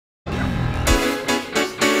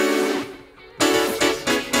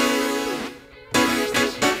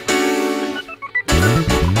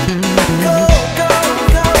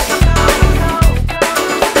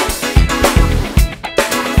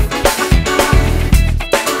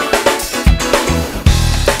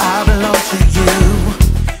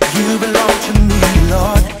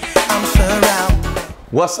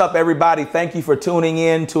What's up, everybody? Thank you for tuning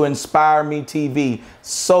in to Inspire Me TV.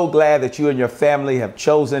 So glad that you and your family have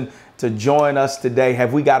chosen to join us today.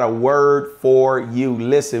 Have we got a word for you?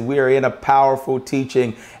 Listen, we are in a powerful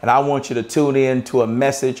teaching, and I want you to tune in to a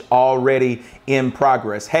message already in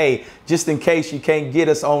progress. Hey, just in case you can't get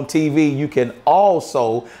us on TV, you can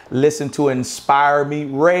also listen to Inspire Me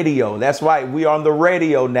Radio. That's right, we are on the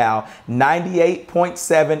radio now,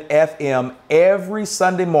 98.7 FM every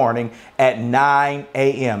Sunday morning at 9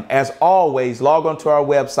 a.m. As always, log on to our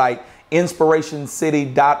website,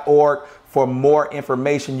 inspirationcity.org. for more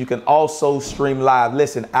information. You can also stream live.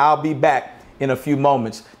 Listen, I'll be back in a few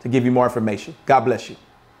moments to give you more information. God bless you.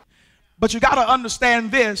 But you got to understand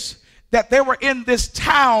this, that they were in this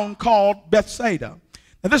town called Bethsaida.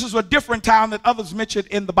 Now, this is a different town that others mentioned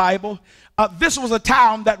in the Bible. This was a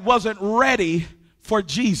town that wasn't ready for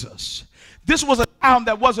Jesus. This was a town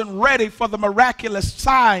that wasn't ready for the miraculous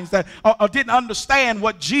signs, that or didn't understand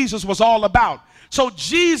what Jesus was all about. So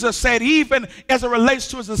Jesus said, even as it relates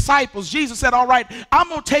to his disciples, Jesus said, all right, I'm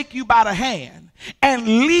going to take you by the hand and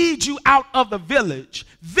lead you out of the village.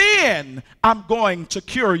 Then I'm going to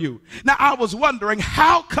cure you. Now, I was wondering,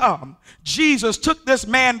 how come Jesus took this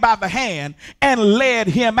man by the hand and led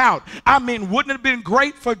him out? I mean, wouldn't it have been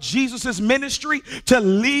great for Jesus's ministry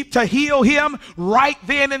to heal him right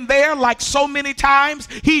then and there, like so many times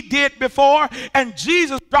he did before? And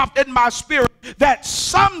Jesus dropped in my spirit that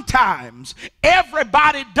sometimes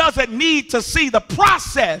everybody doesn't need to see the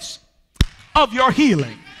process of your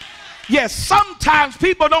healing. Yes, sometimes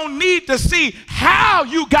people don't need to see how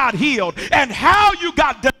you got healed and how you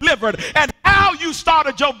got delivered and how you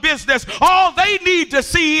started your business. All they need to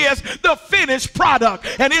see is the finished product.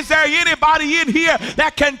 And is there anybody in here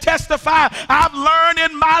that can testify? I've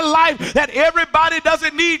learned in my life that everybody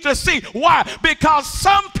doesn't need to see. Why? Because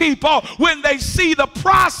some people, when they see the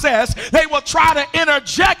process, they will try to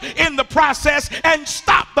interject in the process and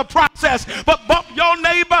stop the process. But bump your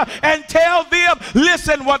neighbor and tell them,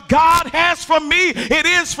 listen, what God has for me, it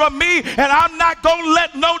is for me, and I'm not going to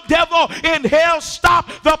let no devil in hell stop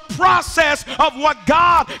the process of what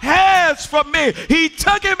God has for me. He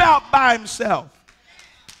took him out by himself.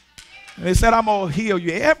 And he said, I'm going to heal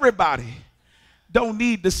you. Everybody don't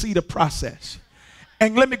need to see the process.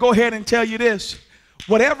 And let me go ahead and tell you this.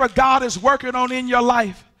 Whatever God is working on in your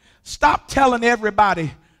life, stop telling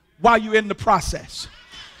everybody while you're in the process.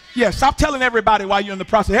 Yeah, stop telling everybody while you're in the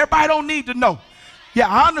process. Everybody don't need to know. Yeah,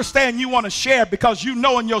 I understand you want to share because you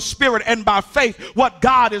know in your spirit and by faith what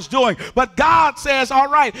God is doing. But God says, all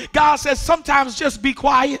right, God says sometimes just be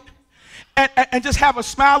quiet and just have a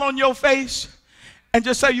smile on your face and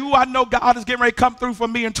just say, I know God is getting ready to come through for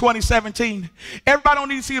me in 2017. Everybody don't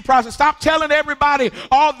need to see the process. Stop telling everybody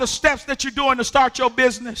all the steps that you're doing to start your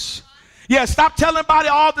business. Yeah, stop telling everybody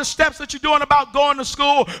all the steps that you're doing about going to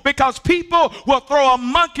school, because people will throw a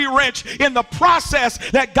monkey wrench in the process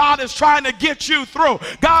that God is trying to get you through.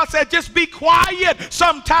 God said, just be quiet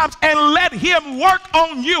sometimes and let him work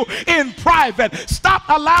on you in private. Stop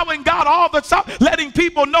allowing God letting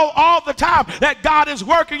people know all the time that God is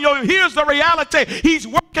working on you. Here's the reality. He's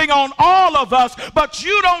working on all of us, but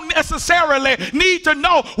you don't necessarily need to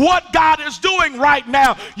know what God is doing right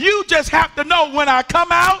now. You just have to know when I come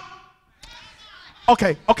out.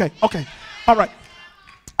 Okay. All right.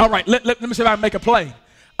 Let me see if I can make a play.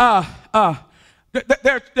 There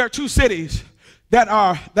are two cities that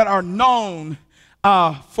are known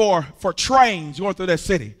for trains going through that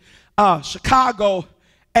city. Chicago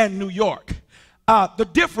and New York. The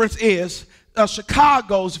difference is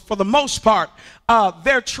Chicago's, for the most part,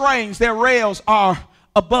 their trains, their rails are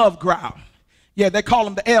above ground. Yeah, they call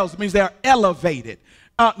them the L's. It means they're elevated.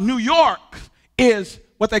 New York is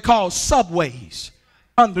what they call subways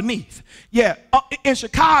underneath. Yeah, in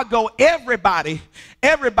Chicago, everybody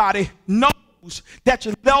knows that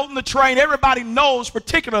you're on the train. Everybody knows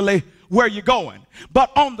particularly where you're going.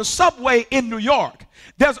 But on the subway in New York,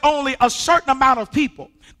 there's only a certain amount of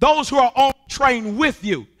people, those who are on the train with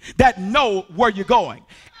you, that know where you're going.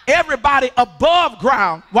 Everybody above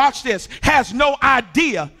ground, watch this, has no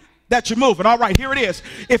idea that you're moving. All right, here it is.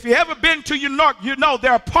 If you've ever been to New York, you know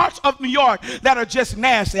there are parts of New York that are just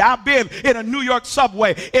nasty. I've been in a New York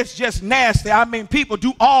subway. It's just nasty. I mean, people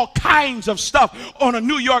do all kinds of stuff on a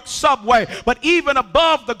New York subway. But even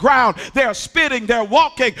above the ground, they're spitting, they're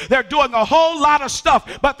walking, they're doing a whole lot of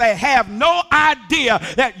stuff, but they have no idea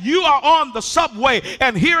that you are on the subway.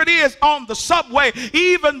 And here it is on the subway,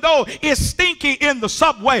 even though it's stinky in the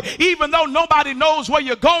subway, even though nobody knows where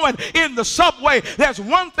you're going in the subway, there's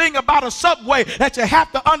one thing about a subway that you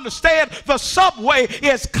have to understand the subway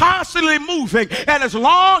is constantly moving. And as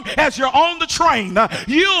long as you're on the train,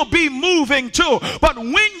 you'll be moving too. But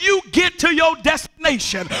when you get to your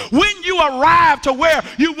destination, when you arrive to where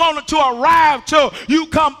you wanted to arrive to, you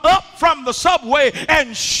come up from the subway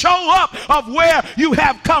and show up of where you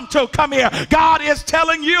have come to. Come here. God is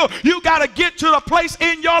telling you, you got to get to the place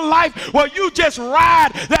in your life where you just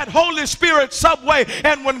ride that Holy Spirit subway.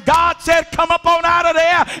 And when God said, come up on out of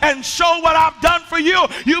there and show what I've done for you,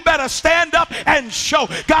 you better stand up and show.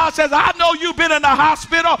 God says, I know you've been in the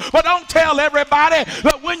hospital, but don't tell everybody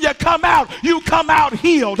that when you come out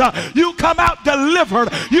healed. You come out delivered.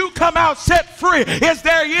 You come out set free. Is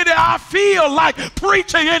there any, I feel like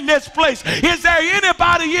preaching in this place. Is there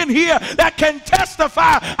anybody in here that can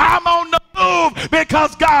testify I'm on the move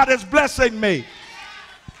because God is blessing me?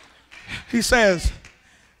 He says,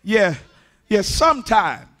 yeah,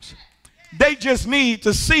 sometimes they just need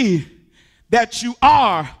to see that you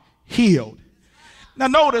are healed. Now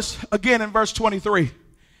notice again in verse 23,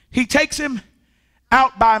 he takes him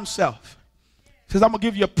out by himself. He says, I'm going to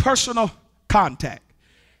give you a personal contact.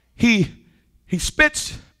 He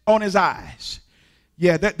spits on his eyes.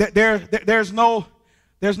 Yeah, there's no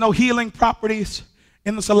healing properties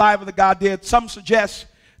in the saliva that God did. Some suggest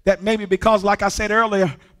that maybe because, like I said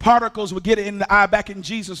earlier, particles would get in the eye back in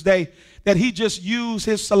Jesus' day, that he just used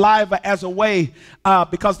his saliva as a way,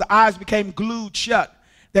 because the eyes became glued shut,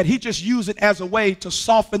 that he just used it as a way to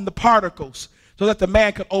soften the particles so that the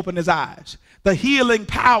man could open his eyes. The healing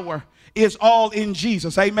power is all in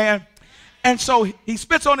Jesus. Amen. And so he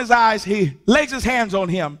spits on his eyes, he lays his hands on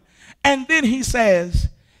him, and then he says,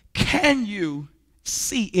 can you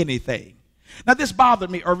see anything? Now this bothered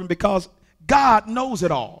me, Irvin, because God knows it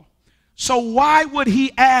all. So why would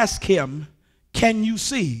he ask him, can you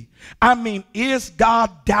see? I mean, is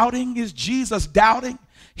God doubting? Is Jesus doubting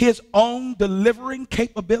his own delivering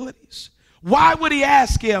capabilities? Why would he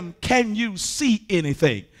ask him, can you see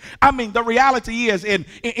anything? I mean, the reality is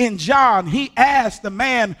in John, he asked the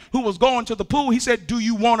man who was going to the pool, he said, do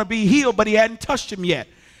you want to be healed? But he hadn't touched him yet.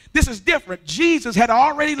 This is different. Jesus had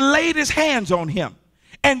already laid his hands on him.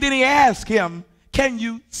 And then he asked him, can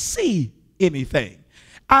you see anything?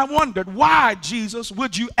 I wondered, why, Jesus,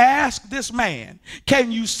 would you ask this man,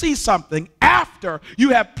 can you see something, after you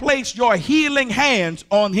have placed your healing hands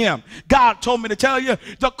on him? God told me to tell you,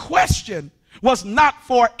 the question was not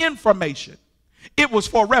for information. It was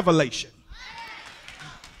for revelation.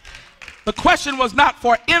 The question was not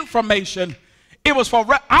for information. It was for,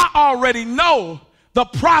 I already know the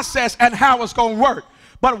process and how it's going to work.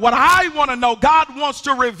 But what I want to know, God wants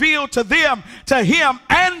to reveal to them, to him,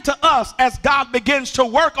 and to us as God begins to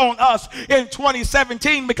work on us in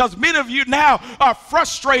 2017, because many of you now are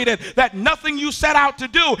frustrated that nothing you set out to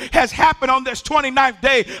do has happened on this 29th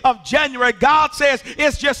day of January. God says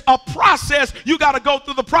it's just a process. You got to go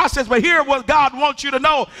through the process. But here what God wants you to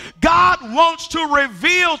know. God wants to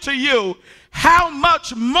reveal to you how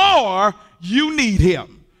much more you need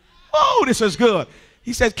him. Oh, this is good.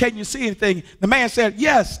 He said, can you see anything? The man said,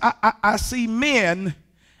 yes, I see men,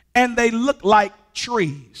 and they look like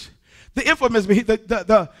trees. The infamous,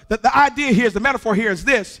 the idea here is, the metaphor here is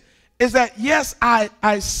this, is that, yes,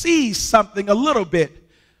 I see something a little bit,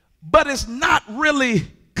 but it's not really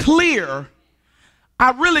clear. I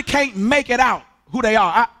really can't make it out who they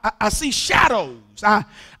are. I see shadows.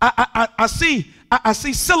 I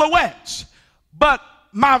see silhouettes, but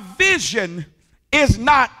my vision is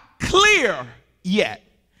not clear yet.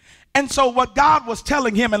 And so what God was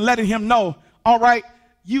telling him and letting him know, all right,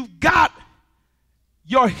 you've got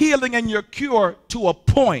your healing and your cure to a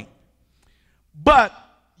point, but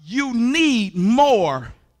you need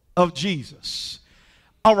more of Jesus.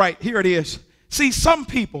 All right, here it is. See, some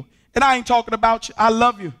people, and I ain't talking about you, I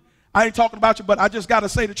love you, I ain't talking about you, but I just got to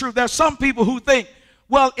say the truth. There's some people who think,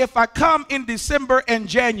 well, if I come in December and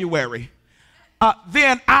January,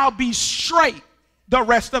 then I'll be straight the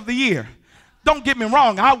rest of the year. Don't get me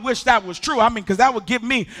wrong, I wish that was true. I mean, because that would give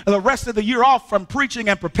me the rest of the year off from preaching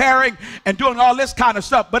and preparing and doing all this kind of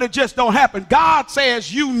stuff, but it just don't happen. God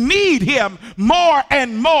says you need him more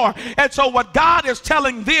and more. And so what God is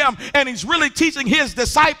telling them, and he's really teaching his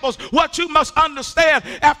disciples, what you must understand,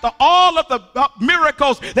 after all of the miracles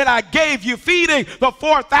miracles that I gave you, feeding the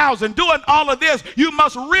 4,000, doing all of this, you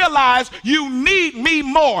must realize you need me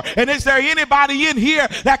more. And is there anybody in here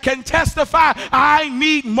that can testify, I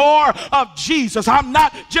need more of Jesus? I'm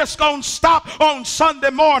not just going to stop on Sunday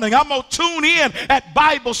morning. I'm going to tune in at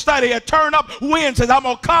Bible study and turn up Wednesdays. I'm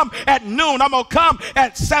going to come at noon. I'm going to come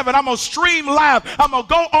at 7. I'm going to stream live. I'm going to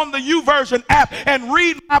go on the YouVersion app and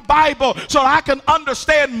read my Bible so I can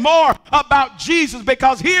understand more about Jesus.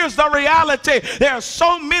 Because here's the reality. There are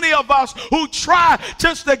so many of us who try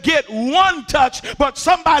just to get one touch, but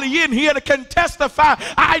somebody in here that can testify,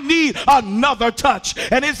 I need another touch.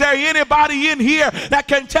 And is there anybody in here that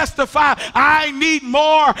can testify, I need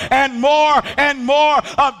more and more and more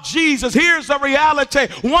of Jesus? Here's the reality.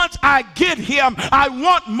 Once I get him, I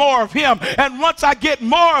want more of him. And once I get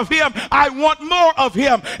more of him, I want more of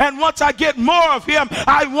him. And once I get more of him,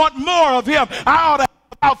 I want more of him. I ought to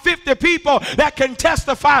about 50 people that can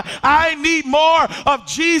testify, I need more of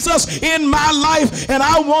Jesus in my life, and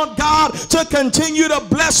I want God to continue to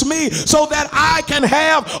bless me so that I can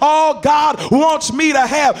have all God wants me to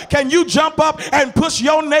have. Can you jump up and push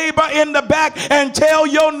your neighbor in the back and tell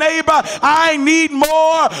your neighbor, I need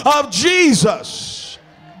more of Jesus?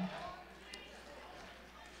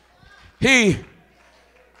 He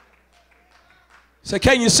said,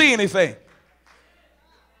 can you see anything?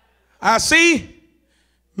 I see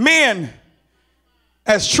men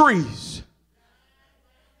as trees.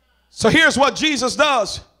 So here's what Jesus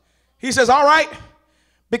does. He says, all right,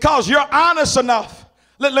 because you're honest enough.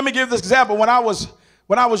 Let me give this example. When I was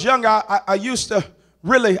younger, I used to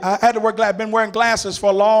really, I had to wear glasses. I've been wearing glasses for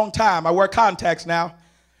a long time. I wear contacts now.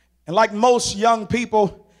 And like most young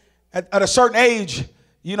people at a certain age,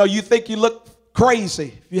 you know, you think you look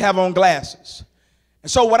crazy if you have on glasses. And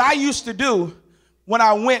so what I used to do when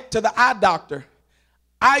I went to the eye doctor,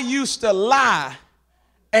 I used to lie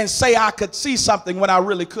and say I could see something when I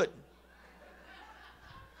really couldn't.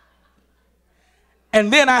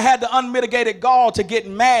 And then I had the unmitigated gall to get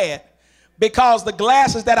mad because the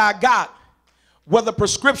glasses that I got were the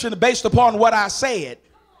prescription based upon what I said,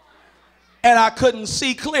 and I couldn't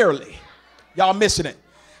see clearly. Y'all missing it.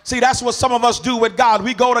 See, that's what some of us do with God.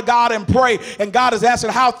 We go to God and pray, and God is asking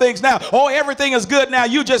how things now. Oh, everything is good now.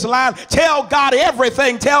 You just lying. Tell God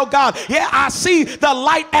everything. Tell God, yeah, I see the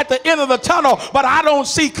light at the end of the tunnel, but I don't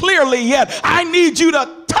see clearly yet. I need you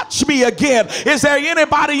to touch me again. Is there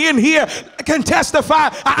anybody in here that can testify,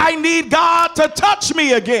 I need God to touch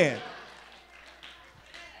me again?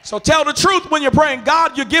 So tell the truth when you're praying.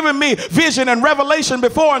 God, you're giving me vision and revelation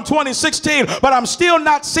before in 2016, but I'm still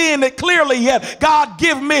not seeing it clearly yet. God,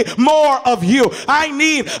 give me more of you. I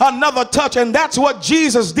need another touch. And that's what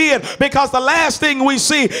Jesus did, because the last thing we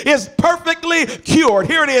see is perfectly cured.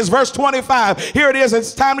 Here it is, verse 25. Here it is.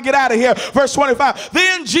 It's time to get out of here. Verse 25.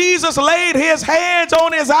 Then Jesus laid his hands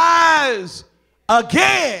on his eyes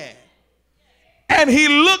again, and he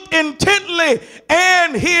looked intently,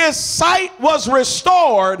 and his sight was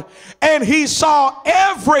restored, and he saw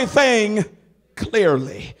everything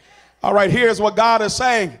clearly. All right, here's what God is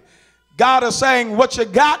saying. God is saying what you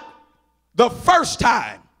got the first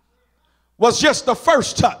time was just the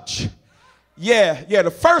first touch. Yeah,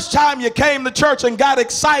 the first time you came to church and got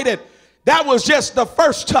excited, that was just the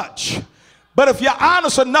first touch. But if you're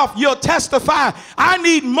honest enough, you'll testify, I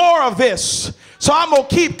need more of this, so I'm going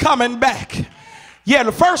to keep coming back. Yeah,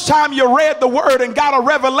 the first time you read the word and got a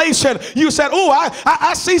revelation, you said, oh,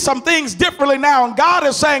 I see some things differently now. And God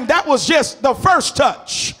is saying that was just the first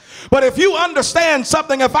touch. But if you understand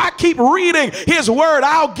something, if I keep reading his word,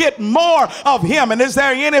 I'll get more of him. And is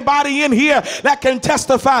there anybody in here that can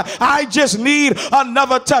testify, I just need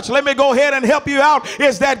another touch? Let me go ahead and help you out.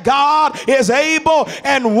 Is that God is able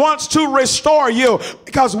and wants to restore you.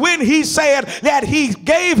 Because when he said that he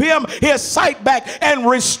gave him his sight back and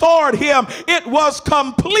restored him, it was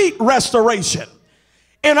complete restoration.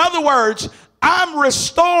 In other words, I'm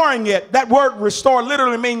restoring it. That word restore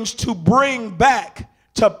literally means to bring back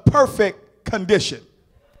to perfect condition.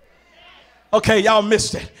 Okay, y'all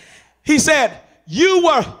missed it. He said,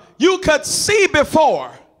 you could see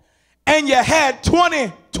before and you had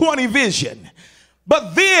 20/20 vision.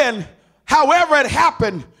 But then, however it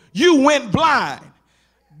happened, you went blind.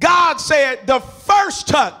 God said the first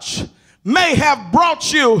touch may have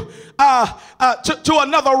brought you to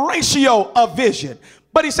another ratio of vision.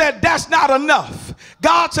 But he said that's not enough.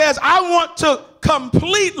 God says, I want to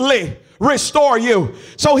completely restore you.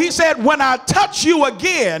 So he said, when I touch you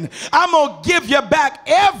again, I'm going to give you back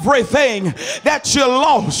everything that you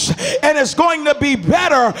lost, and it's going to be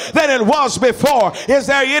better than it was before. Is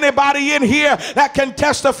there anybody in here that can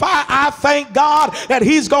testify? I thank God that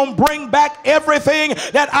he's going to bring back everything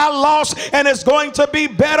that I lost, and it's going to be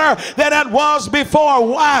better than it was before.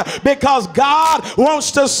 Why? Because God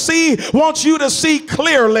wants you to see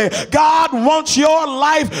clearly. God wants your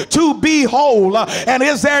life to be whole. And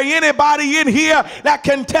is there anybody in here that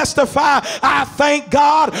can testify? I thank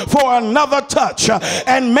God for another touch.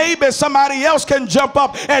 And maybe somebody else can jump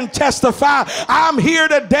up and testify. I'm here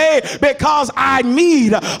today because I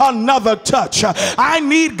need another touch. I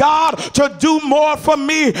need God to do more for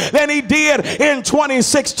me than he did in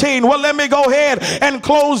 2016. Well, let me go ahead and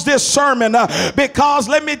close this sermon because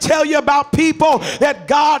let me tell you about people that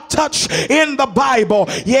God touched in the Bible.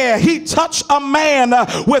 Yeah, he touched a man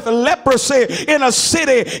with leprosy in a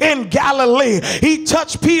city in Galilee. He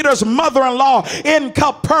touched Peter's mother-in-law in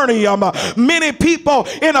Capernaum. Many people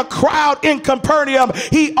in a crowd in Capernaum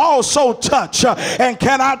he also touched. And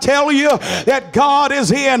can I tell you that God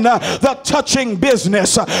is in the touching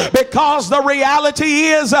business? Because the reality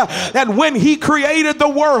is that when he created the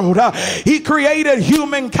world, he created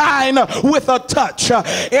humankind with a touch.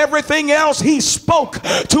 Everything else he spoke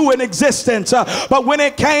to an existence. But when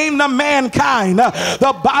it came to mankind,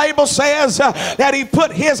 the Bible says that he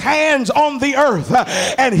put his hands on the earth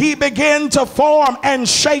and he began to form and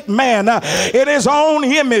shape man in his own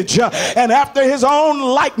image and after his own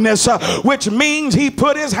likeness, which means he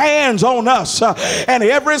put his hands on us. And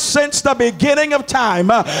ever since the beginning of time,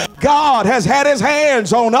 God has had his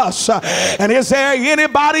hands on us. And is there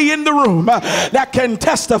anybody in the room that can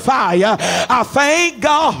testify? I thank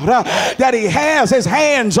God that he has his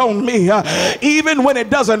hands on me, even when it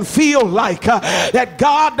doesn't feel like that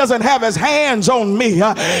God doesn't have his hands on me.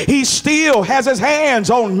 He still has his hands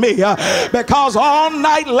on me, because all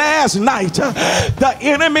night last night the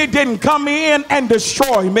enemy didn't come in and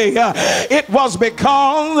destroy me. It was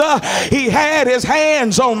because he had his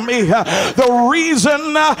hands on me. The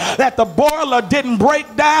reason that the boiler didn't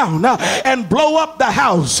break down and blow up the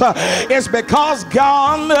house is because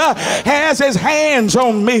God has his hands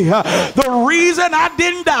on me. The reason I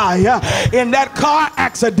didn't die in that car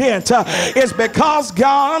accident is because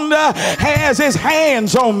God has his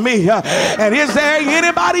hands on me. And is there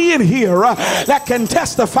anybody in here that can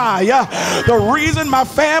testify the reason my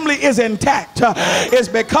family is intact is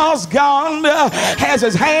because God has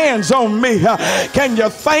his hands on me? Can you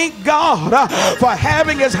thank God for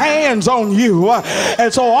having his hands on you?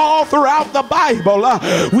 And so all throughout the Bible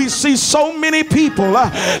we see so many people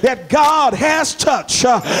that God has touched.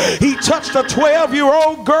 He touched a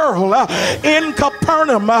 12-year-old girl in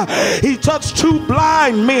Capernaum. He touched 2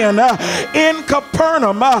 blind men in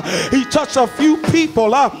Capernaum. He touched a few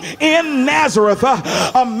people in Nazareth.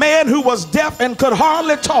 A man who was deaf and could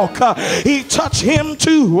hardly talk, he touched him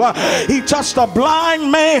too. He touched a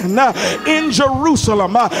blind man in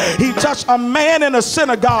Jerusalem. He touched a man in a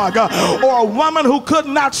synagogue, or a woman who could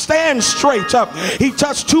not stand straight. He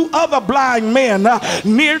touched 2 other blind men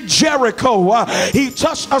near Jericho. He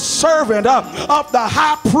touched a servant of the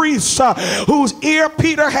high priest whose ear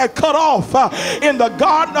Peter had cut off in the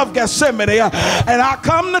Garden of Gethsemane. And I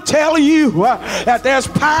come to tell you that there's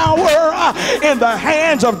power in the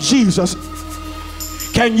hands of Jesus.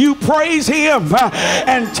 Can you praise him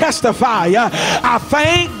and testify? I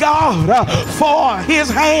thank God for his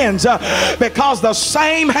hands, because the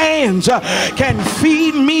same hands can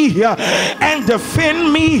feed me and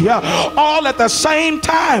defend me all at the same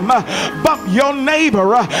time. Bump your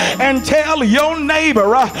neighbor and tell your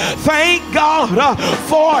neighbor, thank God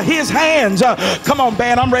for his hands. Come on,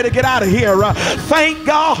 band, I'm ready to get out of here. Thank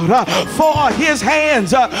God for his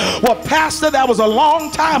hands. Well, Pastor, that was a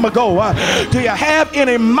long time ago. Do you have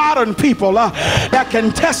any modern people that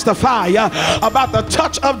can testify about the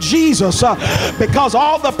touch of Jesus? Because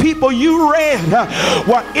all the people you read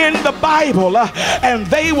were in the Bible and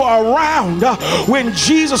they were around when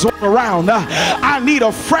Jesus was around. I need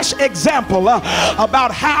a fresh example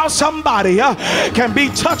about how somebody can be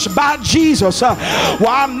touched by Jesus. Well,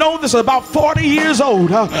 I know this is about 40 years old,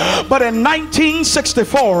 but in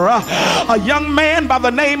 1964 a young man by the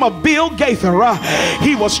name of Bill Gaither,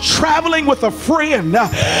 he was traveling with a friend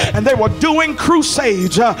and they were doing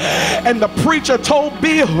crusades, and the preacher told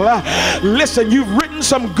Bill, listen, you've written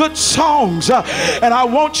some good songs and I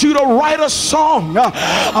want you to write a song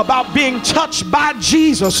about being touched by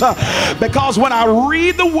Jesus. because when I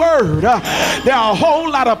read the word, there are a whole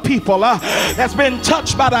lot of people that's been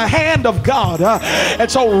touched by the hand of God. And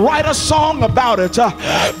so write a song about it.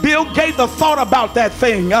 Bill Gates thought about that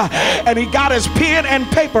thing, and he got his pen and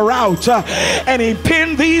paper out, and he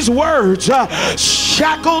penned these words: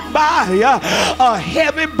 shackled by a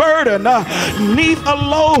heavy burden, neath a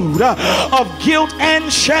load of guilt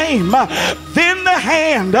and shame. Then the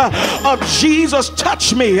hand of Jesus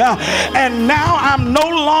touched me, and now I'm no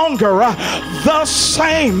longer the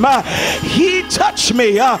same. He touched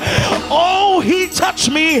me. Oh, he touched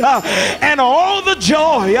me, and all the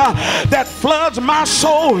joy that floods my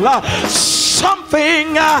soul.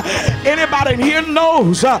 Something, anybody in here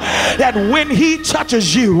knows that when he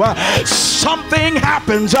touches you, something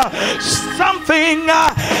happens. Something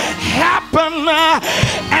happened,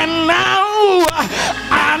 and now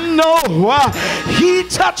I know he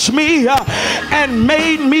touched me and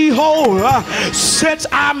made me whole. Since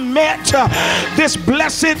I met this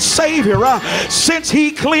blessed Savior, since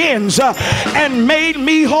he cleansed and made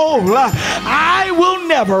me whole, I will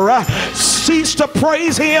never cease to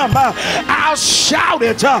praise him. I'll shout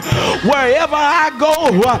it wherever I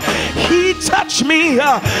go. He touched me.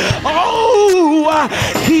 Oh,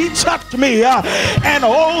 he touched me, and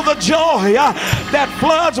oh, the joy that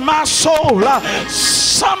floods my soul.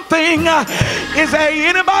 Something, is there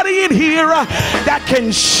anybody in here that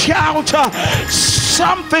can shout?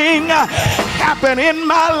 Something happened in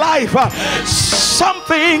my life.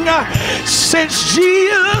 Something since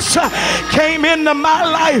Jesus came into my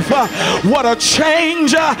life. What a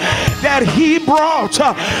change that he brought.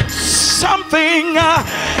 Something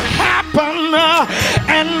happened,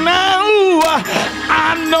 and now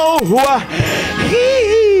I know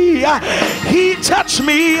he touched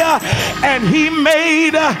me and he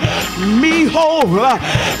made me whole.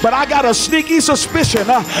 But I got a sneaky suspicion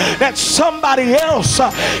that somebody else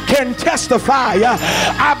can testify.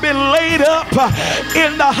 I've been laid up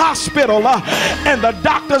in the hospital, and the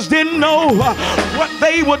doctors didn't know what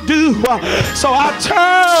they would do. So I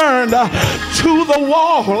turned to the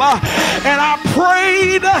wall and I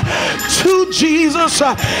prayed to Jesus,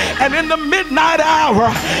 and in the midnight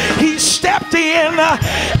hour he stepped in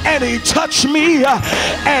and he touched me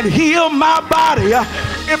and healed my body.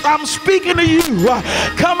 If I'm speaking to you,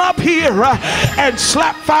 come up here and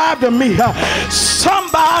slap five to me.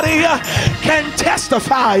 Somebody can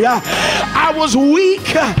testify. I was weak,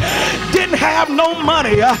 didn't have no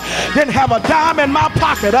money, didn't have a dime in my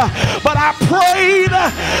pocket, but I prayed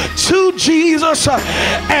to Jesus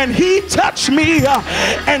and he touched me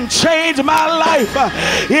and changed my life.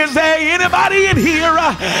 Is there anybody in here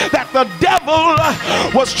that the devil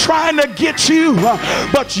was trying to get you,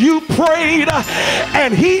 but you prayed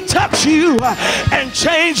and he touched you and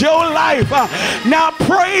changed your life? Now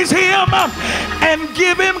praise him and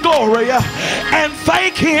give him glory and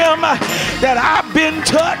thank him that I've been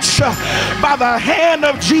touched by the hand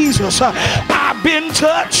of Jesus. I've been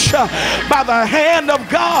touched by the hand of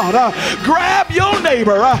God. Grab your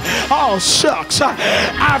neighbor. Oh shucks,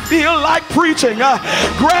 I feel like preaching.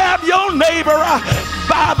 Grab your neighbor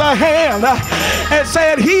by the hand and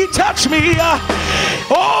said, he touched me.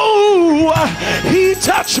 Oh, he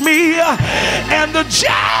touched me, and the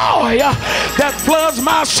joy that floods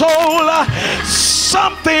my soul.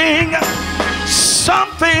 Something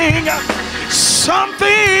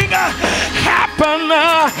happened,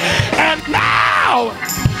 and now,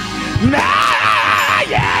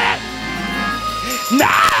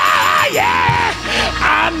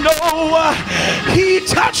 I know he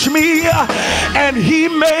touched me and he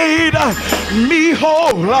made me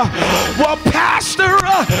whole. Well, Pastor,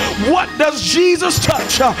 what does Jesus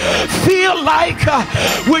touch feel like?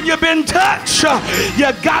 When you've been touched,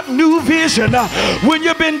 you got new vision. When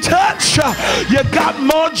you've been touched, you got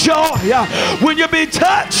more joy. When you've been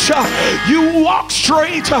touched, you walk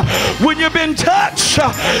straight. When you've been touched,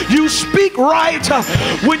 you speak right.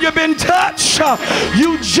 When you've been touched,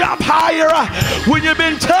 you jump higher. When you've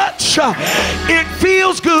been touched, it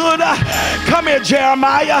feels good. Come here,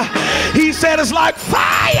 Jeremiah. He said it's like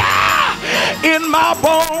fire in my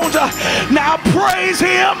bones. Now praise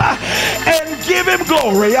him and give him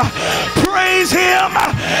glory. Praise him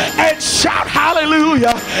and shout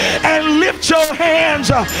hallelujah and lift your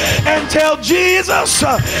hands and tell Jesus,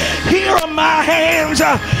 here are my hands,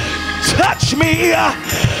 touch me.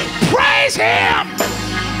 Praise him.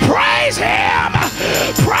 Praise him.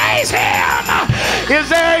 Praise him. Is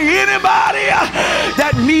there anybody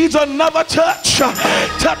that needs another touch?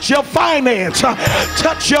 Touch your finance,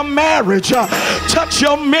 touch your marriage, touch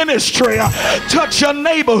your ministry, touch your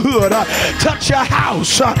neighborhood, touch your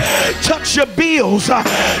house, touch your bills,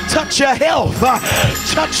 touch your health,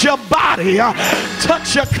 touch your body,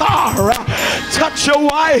 touch your car, touch your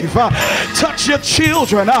wife, touch your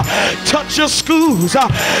children, touch your schools.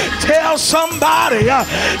 Tell somebody,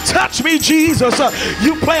 touch me, Jesus.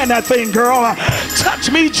 You playing that thing, girl.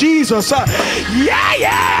 Touch me, Jesus. Yeah,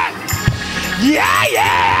 yeah. Yeah,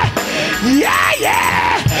 yeah. Yeah,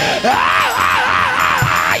 yeah.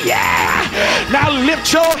 Yeah. Now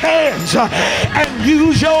lift your hands and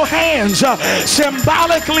use your hands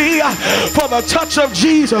symbolically for the touch of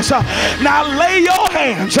Jesus. Now lay your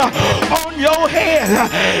hands on your head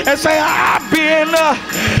and say, I've been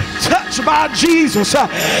touched by Jesus,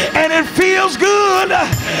 and it feels good.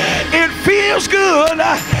 It feels good.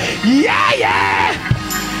 Yeah, yeah.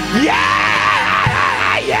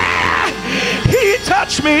 Yeah, yeah. He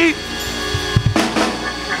touched me.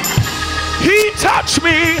 He touched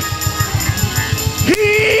me.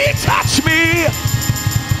 He touched me.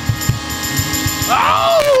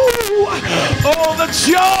 Oh, the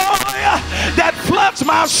joy that floods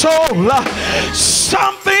my soul.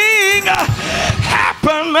 Something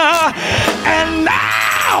happened, and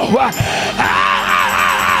now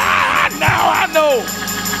I know.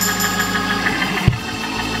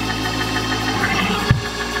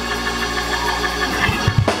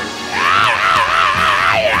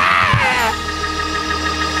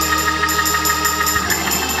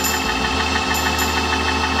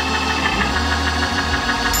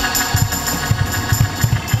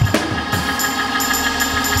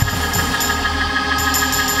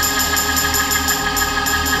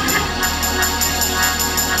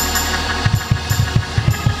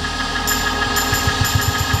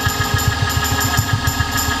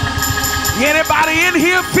 Anybody in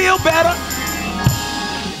here feel better?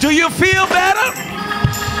 Do you feel better?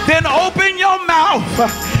 Then open your mouth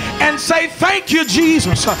and say, thank you,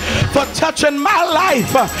 Jesus, for touching my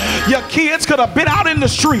life. Your kids could have been out in the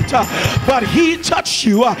street, but he touched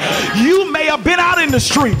you. You may have been out in the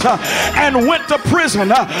street and went to prison,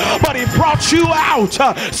 but he brought you out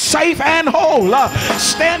safe and whole.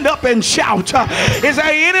 Stand up and shout. Is there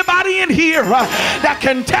anybody in here that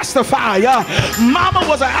can testify? Mama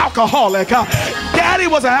was an alcoholic. Daddy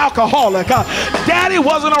was an alcoholic. Daddy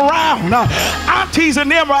wasn't around. Aunties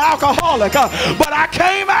and them were alcoholic. But I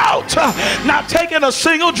came out not taking a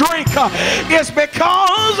single drink. It's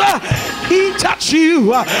because he touched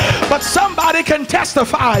you. But somebody can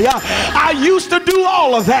testify. I used to do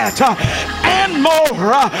all of that and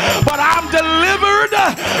more. But I'm delivered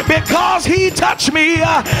because he touched me.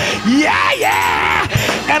 Yeah, yeah.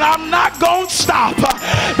 And I'm not going to stop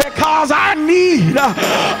because I need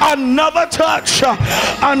another touch,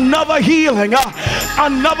 another healing,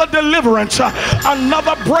 another deliverance,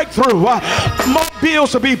 another breakthrough, more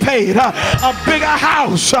bills to be paid, a bigger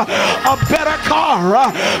house, a better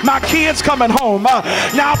car, my kids coming home.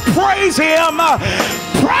 Now praise him,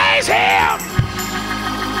 praise him.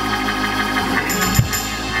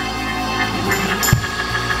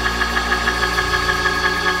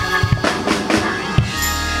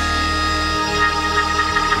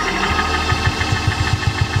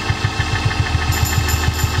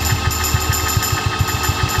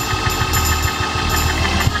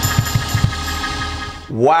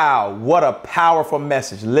 Wow, what a powerful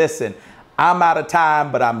message. Listen, I'm out of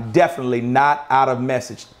time, but I'm definitely not out of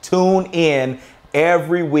message. Tune in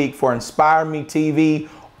every week for Inspire Me TV,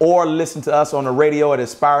 or listen to us on the radio at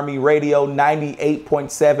Inspire Me Radio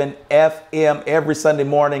 98.7 FM every Sunday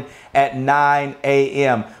morning at 9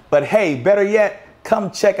 a.m. But hey, better yet,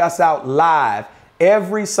 come check us out live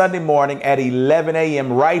every Sunday morning at 11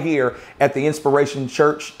 a.m. right here at the Inspiration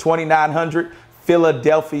Church, 2900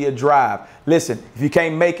 Philadelphia Drive. Listen, if you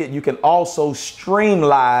can't make it, you can also stream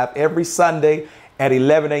live every Sunday at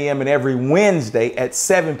 11 a.m. and every Wednesday at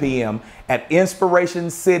 7 p.m. at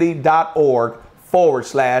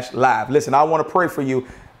inspirationcity.org/live. Listen, I want to pray for you.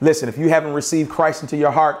 Listen, if you haven't received Christ into your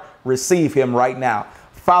heart, receive him right now.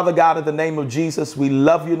 Father God, in the name of Jesus, we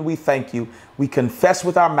love you and we thank you. We confess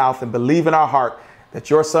with our mouth and believe in our heart that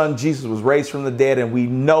your son Jesus was raised from the dead, and we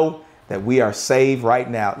know that we are saved right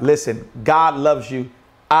now. Listen, God loves you.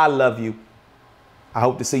 I love you. I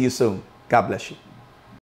hope to see you soon. God bless you.